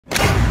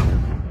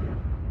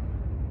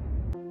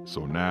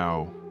So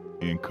now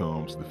in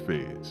comes the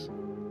feds,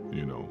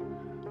 you know.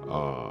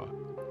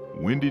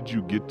 When did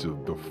you get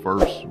to the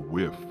first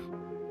whiff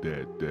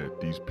that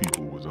these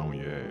people was on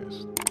your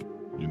ass?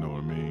 You know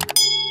what I mean?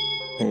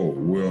 Oh,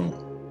 well,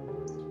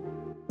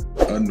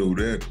 I know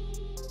that,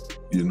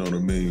 you know what I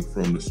mean,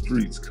 from the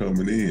streets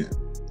coming in.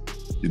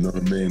 You know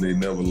what I mean? They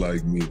never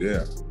liked me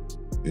there.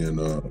 And,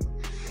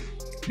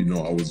 you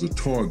know, I was a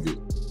target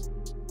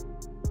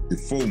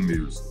before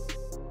music.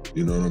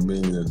 You know what I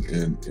mean?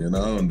 And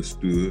I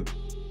understood,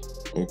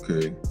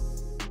 okay,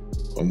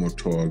 I'm a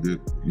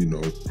target, you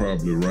know,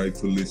 probably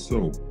rightfully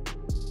so.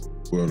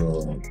 But,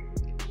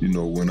 you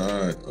know, when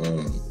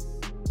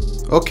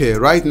Okay,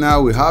 right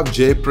now we have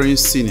J Prince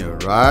Sr.,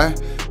 right?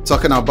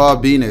 Talking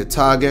about being a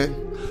target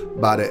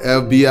by the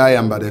FBI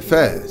and by the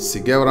feds.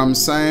 You get what I'm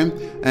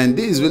saying? And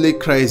this is really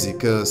crazy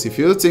because if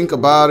you think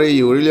about it,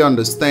 you really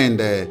understand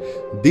that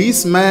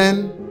this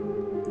man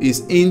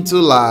is into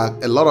like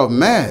a lot of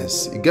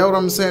mess. You get what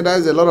I'm saying? That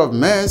is a lot of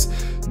mess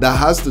that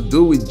has to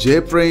do with J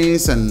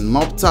Prince and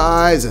mob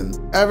ties and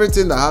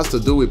everything that has to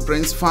do with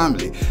Prince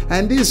family.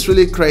 And this is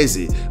really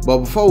crazy. But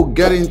before we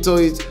get into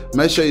it,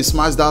 make sure you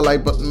smash that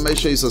like button, make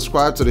sure you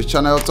subscribe to the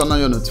channel, turn on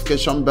your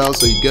notification bell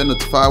so you get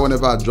notified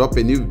whenever I drop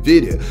a new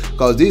video,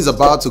 because this is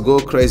about to go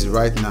crazy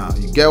right now.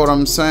 You get what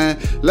I'm saying?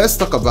 Let's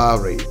talk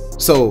about it.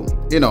 So,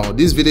 you know,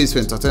 this video is for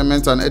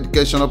entertainment and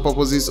educational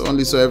purposes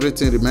only, so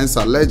everything remains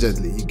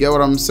allegedly. You get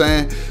what I'm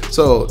saying?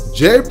 So,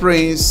 J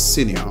Prince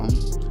Sr.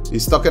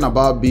 is talking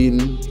about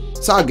being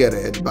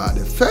targeted by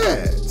the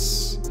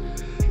feds.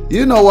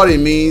 You know what it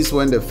means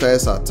when the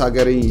feds are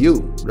targeting you,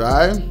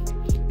 right?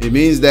 It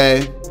means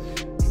that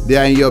they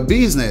are in your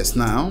business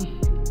now.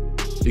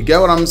 You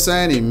get what I'm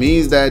saying? It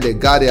means that they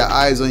got their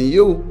eyes on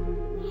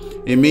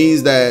you. It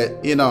means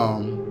that, you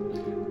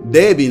know,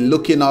 they've been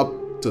looking up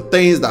to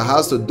things that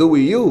has to do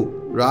with you,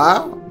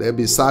 right? They've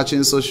been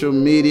searching social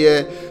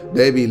media,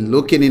 they've been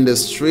looking in the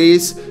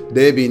streets,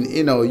 they've been,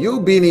 you know,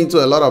 you've been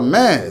into a lot of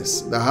mess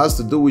that has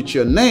to do with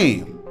your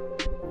name.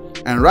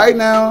 And right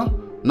now,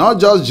 not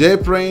just J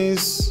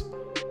Prince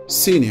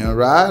Sr.,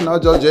 right?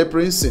 Not just J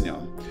Prince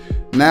Sr.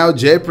 Now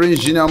J Prince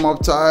Jr.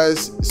 mob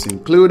ties is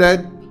included.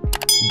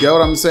 You get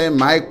what I'm saying?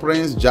 Mike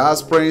Prince,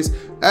 Jazz Prince,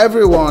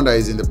 everyone that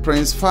is in the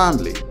Prince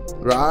family,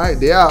 right?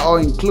 They are all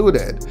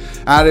included.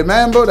 And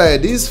remember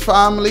that this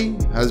family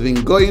has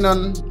been going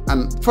on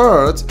and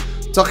forth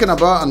talking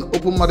about an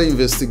open murder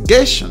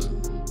investigation,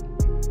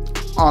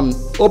 on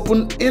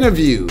open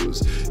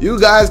interviews. You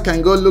guys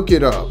can go look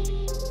it up.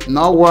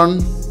 Not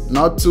one,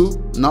 not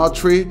two, not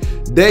three.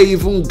 They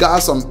even got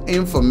some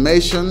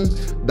information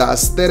that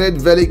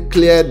stated very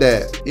clear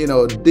that, you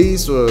know,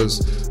 this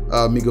was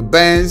Miguel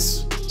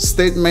Ben's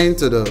statement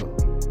to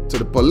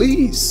the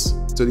police,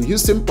 to the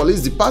Houston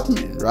Police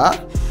Department,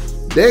 right?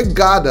 They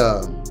got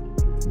the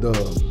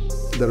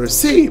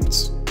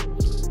receipts.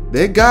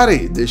 They got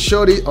it. They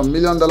showed it on $1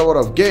 million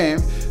worth of game.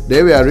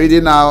 They were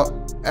reading out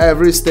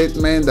every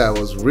statement that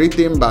was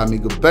written by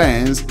Miguel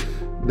Benz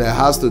that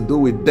has to do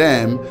with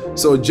them.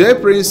 So J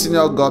Prince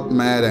Sr. got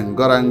mad and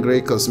got angry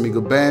because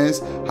Miguel Benz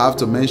have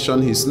to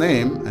mention his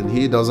name, and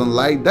he doesn't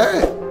like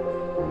that.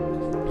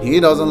 He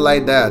doesn't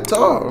like that at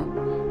all.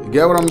 You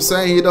get what I'm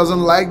saying? He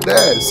doesn't like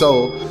that.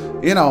 So,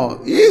 you know,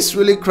 it's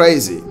really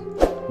crazy.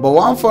 But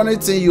one funny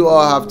thing you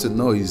all have to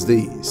know is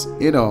this,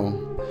 you know,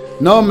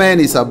 no man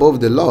is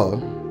above the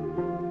law.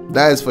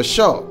 That is for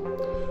sure.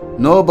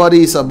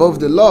 Nobody is above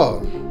the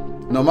law.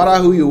 No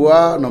matter who you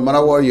are, no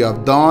matter what you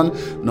have done,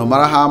 no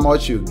matter how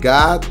much you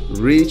got,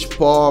 rich,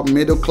 poor,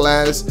 middle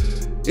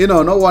class, you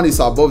know, no one is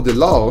above the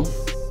law.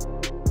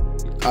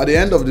 At the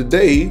end of the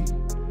day,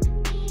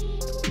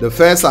 the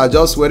feds are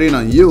just waiting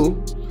on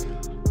you,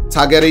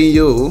 targeting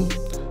you,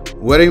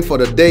 waiting for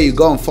the day you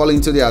go and fall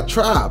into their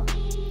trap.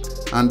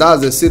 And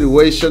that's the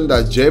situation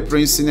that J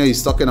Prince Sr.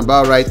 is talking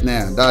about right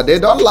now. That they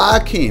don't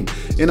like him.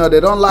 You know, they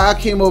don't like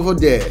him over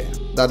there.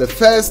 That the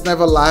feds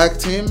never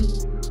liked him,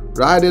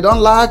 right? They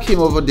don't like him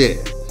over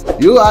there.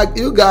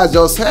 You guys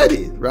just heard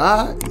it,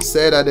 right? He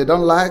said that they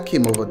don't like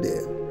him over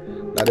there.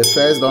 That the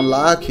feds don't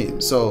like him.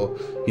 So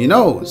he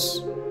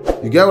knows.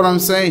 You get what I'm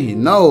saying? He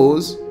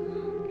knows.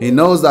 He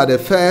knows that the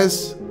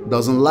feds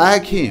doesn't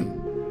like him.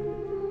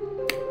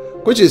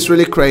 Which is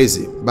really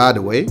crazy, by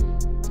the way.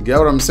 You get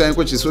what I'm saying?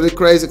 Which is really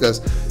crazy because,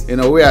 you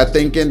know, we are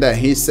thinking that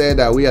he said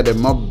that we are the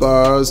mob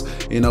bars,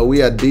 you know,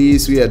 we are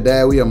this, we are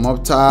that, we are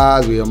mob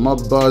ties, we are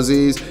mob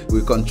bosses,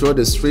 we control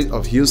the street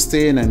of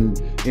Houston,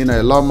 and, you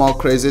know, a lot more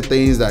crazy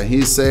things that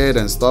he said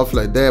and stuff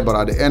like that. But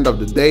at the end of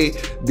the day,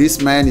 this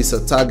man is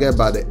a target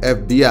by the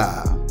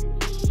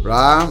FBI,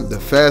 right? The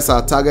feds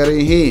are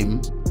targeting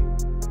him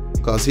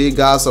because he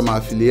got some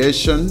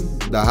affiliation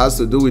that has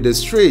to do with the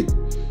street.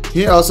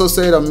 He also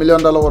said $1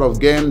 million worth of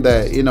game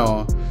that, you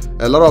know,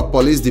 a lot of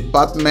police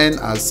department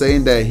are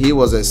saying that he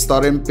was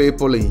extorting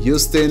people in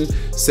Houston,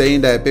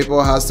 saying that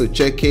people has to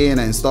check in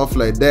and stuff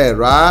like that,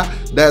 right?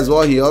 That's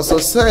what he also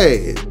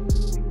said.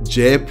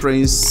 J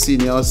Prince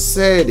Sr.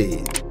 said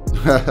it,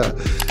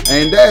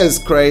 And that is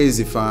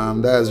crazy,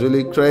 fam. That is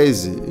really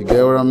crazy. You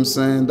get what I'm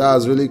saying?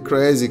 That's really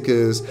crazy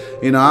because,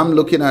 you know, I'm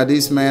looking at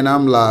this man,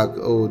 I'm like,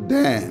 oh,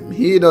 damn,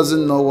 he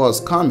doesn't know what's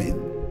coming.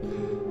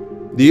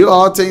 Do you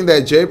all think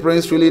that Jay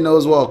Prince really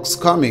knows what's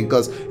coming?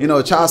 Because, you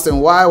know, Charleston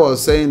White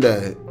was saying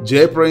that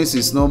Jay Prince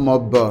is no more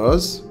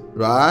buzz,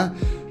 right?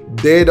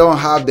 They don't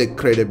have the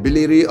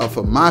credibility of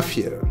a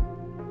mafia.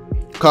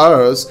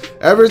 Because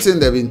everything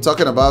they've been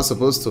talking about is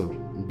supposed to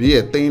be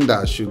a thing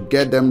that should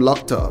get them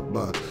locked up.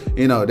 But,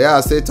 you know, they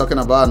are still talking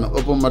about an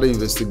open murder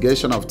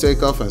investigation of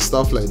TakeOff and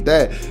stuff like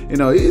that. You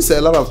know, it's a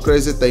lot of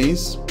crazy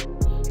things.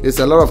 It's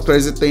a lot of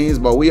crazy things,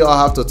 but we all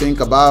have to think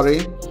about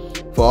it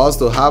for us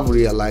to have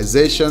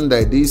realization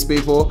that these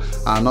people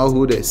are not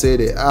who they say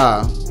they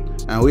are.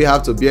 And we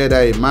have to bear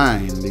that in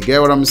mind. You get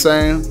what I'm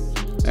saying?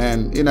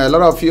 And, you know, a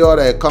lot of you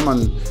that come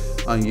on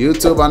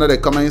YouTube under the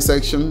comment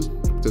section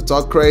to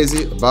talk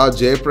crazy about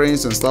Jay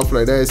Prince and stuff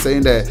like that,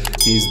 saying that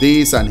he's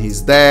this and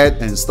he's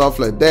that and stuff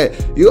like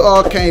that. You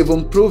all can't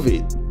even prove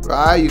it,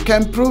 right? You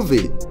can't prove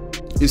it.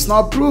 It's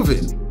not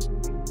proven.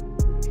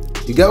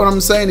 You get what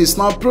I'm saying? It's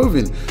not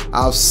proven.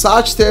 I've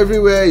searched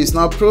everywhere. It's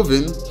not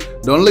proven.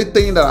 The only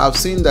thing that I've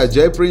seen that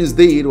Jay Prince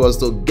did was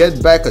to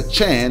get back a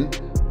chain.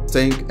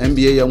 Think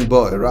NBA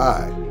Youngboy,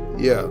 right?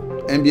 Yeah,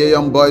 NBA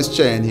Youngboy's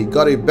chain. He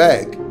got it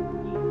back.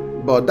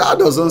 But that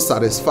doesn't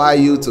satisfy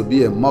you to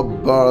be a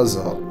mob boss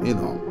or, you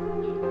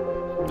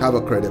know, have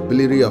a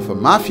credibility of a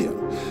mafia.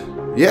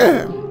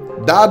 Yeah,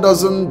 that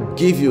doesn't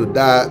give you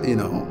that, you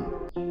know,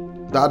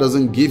 that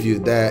doesn't give you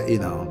that, you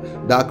know,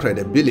 that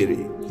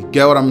credibility. You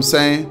get what I'm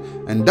saying?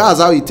 And that's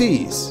how it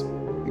is.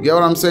 You get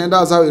what I'm saying?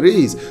 That's how it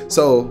is.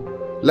 So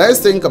let's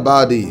think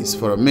about this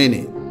for a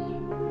minute.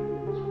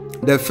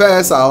 The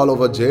facts are all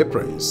over Jay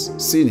Prince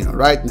Sr.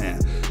 right now.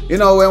 You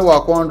know, when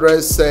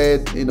Wakondre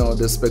said, you know,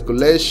 the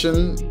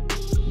speculation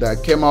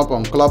that came up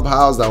on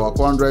Clubhouse that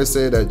Wakondre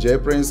said that Jay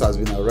Prince has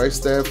been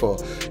arrested for,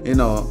 you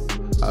know,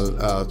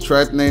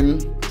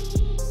 threatening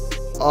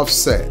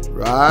Offset,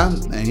 right?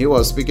 And he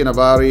was speaking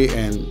about it,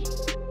 and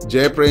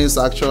Jay Prince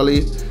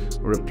actually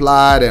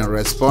replied and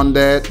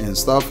responded and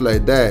stuff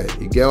like that.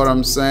 You get what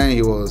I'm saying?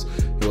 He was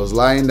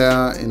lying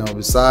down, you know,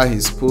 beside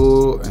his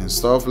pool and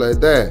stuff like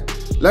that.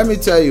 Let me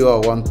tell you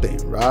all one thing,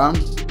 right?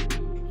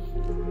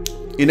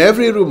 In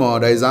every rumor,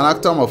 there is an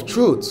atom of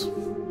truth.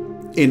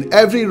 In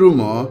every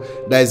rumor,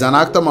 there is an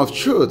atom of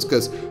truth,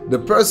 because the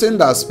person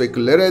that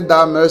speculated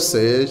that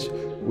message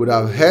would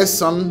have heard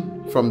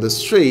some from the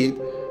street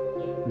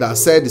that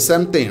said the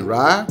same thing,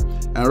 right?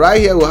 And right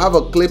here, we'll have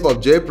a clip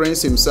of Jay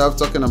Prince himself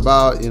talking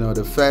about, you know,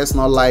 the feds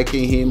not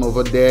liking him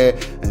over there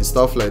and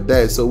stuff like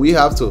that. So we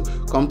have to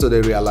come to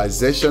the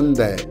realization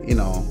that, you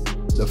know,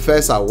 the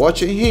feds are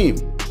watching him.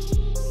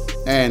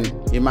 And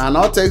it might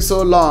not take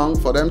so long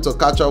for them to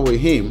catch up with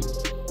him.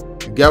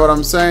 You get what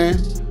I'm saying?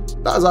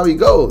 That's how it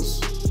goes.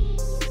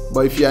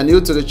 But if you are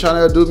new to the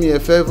channel, do me a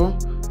favor,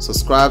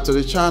 subscribe to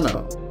the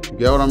channel. You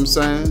get what I'm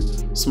saying?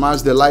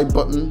 Smash the like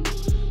button,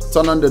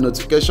 turn on the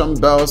notification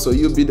bell so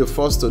you'll be the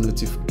first to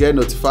get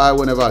notified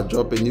whenever I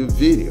drop a new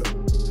video.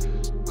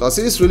 Because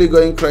it's really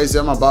going crazy.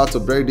 I'm about to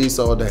break this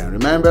all down.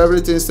 Remember,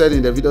 everything said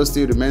in the video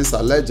still remains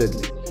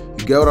allegedly.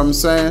 You get what I'm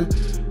saying?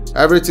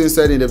 Everything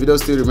said in the video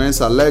still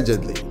remains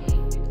allegedly.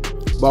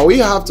 But we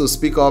have to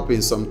speak up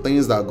in some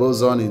things that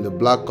goes on in the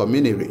black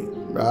community,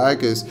 right?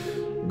 Because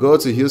go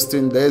to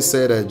Houston, they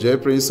say that Jay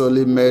Prince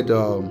only made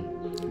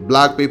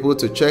black people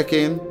to check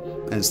in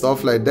and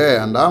stuff like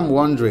that. And I'm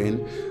wondering,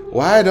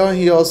 why don't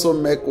he also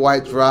make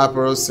white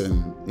rappers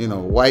and, you know,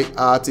 white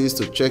artists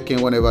to check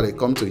in whenever they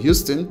come to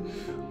Houston?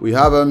 We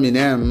have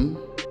Eminem,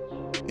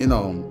 you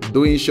know,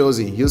 doing shows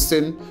in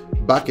Houston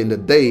back in the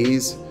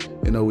days.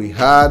 You know, we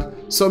had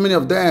so many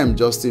of them,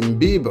 Justin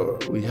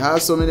Bieber. We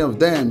had so many of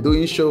them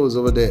doing shows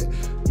over there.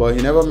 But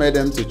he never made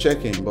them to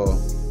check in. But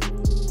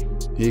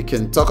he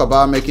can talk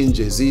about making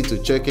Jay-Z to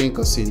check in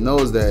because he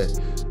knows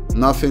that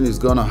nothing is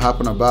going to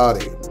happen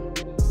about it.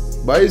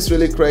 But it's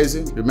really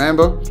crazy.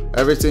 Remember,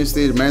 everything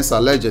still remains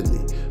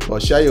allegedly.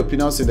 But share your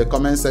opinions in the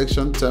comment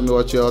section. Tell me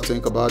what you all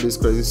think about this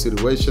crazy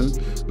situation.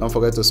 Don't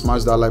forget to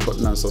smash that like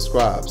button and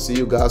subscribe. See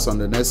you guys on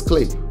the next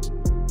clip.